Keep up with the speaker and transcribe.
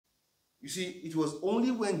You see, it was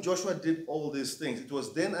only when Joshua did all these things, it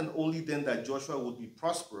was then and only then that Joshua would be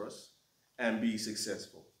prosperous and be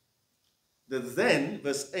successful. The then,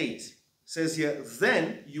 verse 8, says here,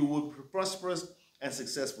 then you will be prosperous and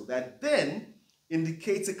successful. That then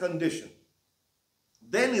indicates a condition.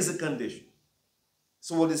 Then is a condition.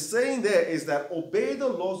 So what it's saying there is that obey the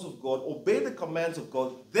laws of God, obey the commands of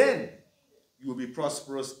God, then you will be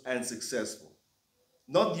prosperous and successful.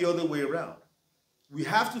 Not the other way around. We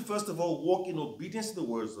have to first of all walk in obedience to the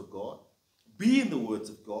words of God, be in the words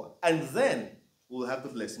of God, and then we'll have the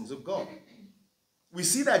blessings of God. We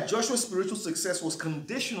see that Joshua's spiritual success was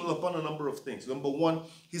conditional upon a number of things. Number one,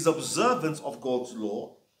 his observance of God's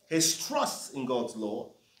law, his trust in God's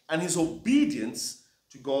law, and his obedience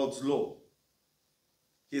to God's law.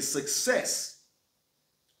 His success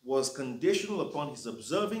was conditional upon his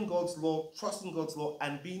observing God's law, trusting God's law,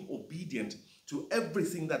 and being obedient to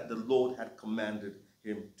everything that the Lord had commanded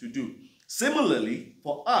him to do. Similarly,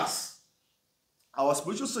 for us, our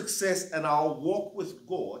spiritual success and our walk with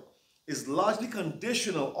God is largely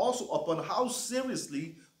conditional also upon how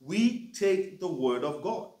seriously we take the word of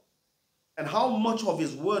God and how much of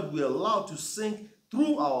his word we allow to sink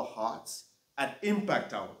through our hearts and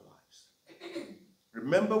impact our lives.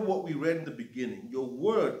 Remember what we read in the beginning. Your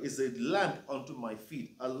word is a lamp unto my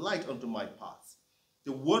feet, a light unto my path.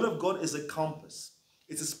 The word of God is a compass.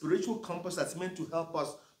 It's a spiritual compass that's meant to help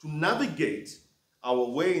us to navigate our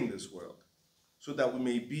way in this world so that we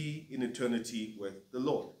may be in eternity with the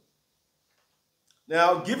Lord.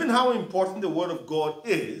 Now, given how important the word of God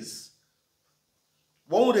is,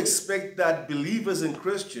 one would expect that believers and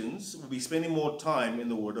Christians will be spending more time in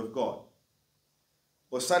the word of God.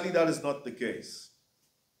 But sadly, that is not the case.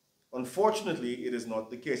 Unfortunately, it is not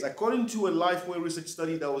the case. According to a Lifeway research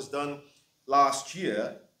study that was done last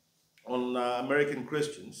year on American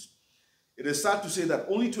Christians, it is sad to say that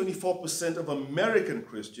only 24% of American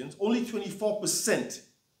Christians, only 24%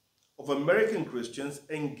 of American Christians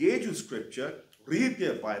engage with Scripture, read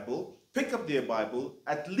their Bible, pick up their Bible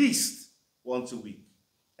at least once a week.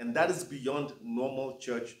 And that is beyond normal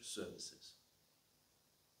church services.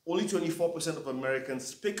 Only 24% of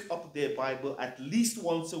Americans pick up their Bible at least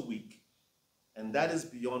once a week. And that is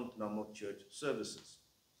beyond normal church services.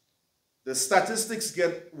 The statistics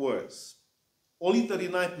get worse. Only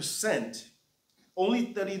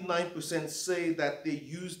 39% say that they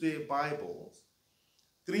use their Bibles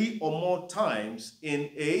 3 or more times in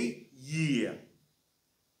a year.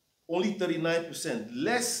 Only 39%,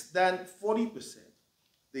 less than 40%.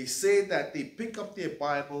 They say that they pick up their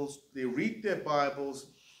Bibles, they read their Bibles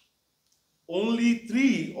only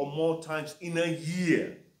 3 or more times in a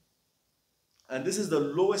year. And this is the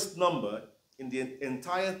lowest number in the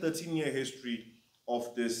entire 13-year history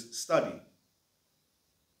of this study.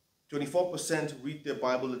 24% read their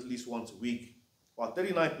Bible at least once a week, while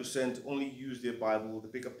 39% only use their Bible, they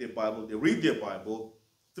pick up their Bible, they read their Bible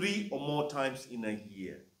 3 or more times in a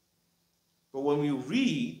year. But when we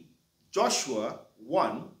read Joshua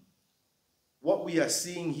 1, what we are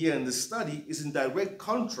seeing here in this study is in direct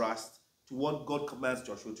contrast to what God commands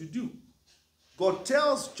Joshua to do. God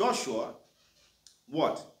tells Joshua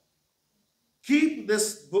what? Keep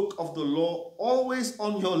this book of the law always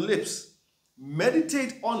on your lips.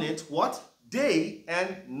 Meditate on it, what? Day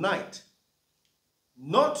and night.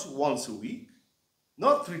 Not once a week,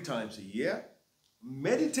 not 3 times a year.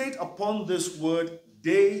 Meditate upon this word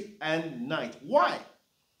day and night. Why?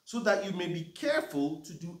 So that you may be careful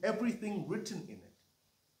to do everything written in it.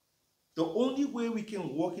 The only way we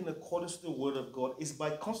can walk in accordance to the word of God is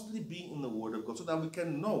by constantly being in the word of God so that we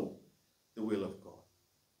can know the will of God.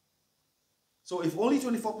 So if only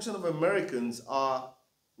 24% of Americans are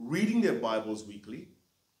reading their Bibles weekly,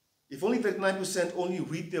 if only 39% only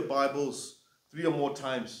read their Bibles 3 or more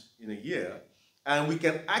times in a year, and we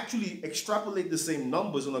can actually extrapolate the same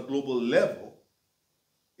numbers on a global level,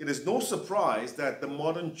 it is no surprise that the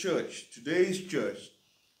modern church, today's church,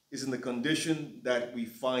 is in the condition that we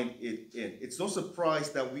find it in. It's no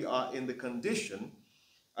surprise that we are in the condition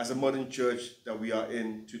as a modern church that we are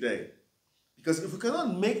in today. Because if we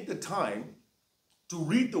cannot make the time to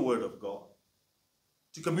read the Word of God,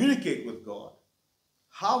 to communicate with God,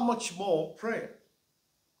 how much more prayer?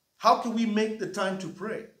 How can we make the time to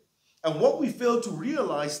pray? And what we fail to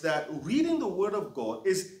realize that reading the Word of God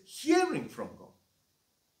is hearing from God.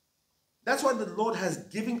 That's why the Lord has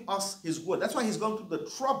given us his word. That's why he's gone through the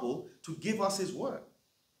trouble to give us his word.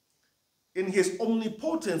 In his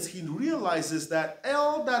omnipotence, he realizes that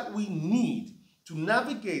all that we need to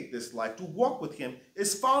navigate this life, to walk with him,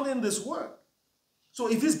 is found in this word. So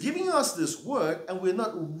if he's giving us this word and we're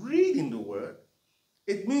not reading the word,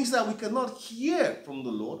 It means that we cannot hear from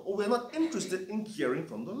the Lord, or we're not interested in hearing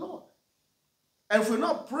from the Lord. And if we're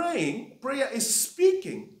not praying, prayer is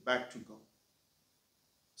speaking back to God.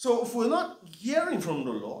 So if we're not hearing from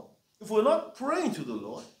the Lord, if we're not praying to the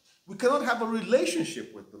Lord, we cannot have a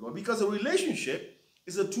relationship with the Lord, because a relationship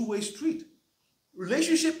is a two-way street.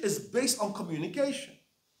 Relationship is based on communication.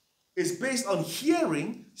 It's based on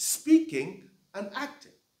hearing, speaking, and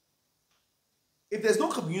acting. If there's no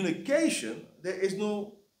communication, there is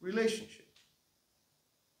no relationship.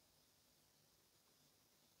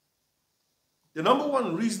 The number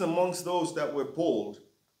one reason amongst those that were polled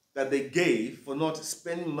that they gave for not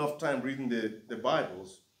spending enough time reading the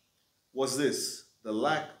Bibles was this: the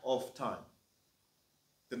lack of time.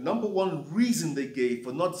 The number one reason they gave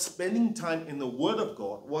for not spending time in the Word of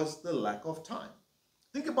God was the lack of time.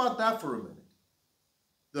 Think about that for a minute.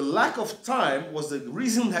 The lack of time was the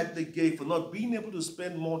reason that they gave for not being able to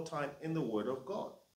spend more time in the Word of God.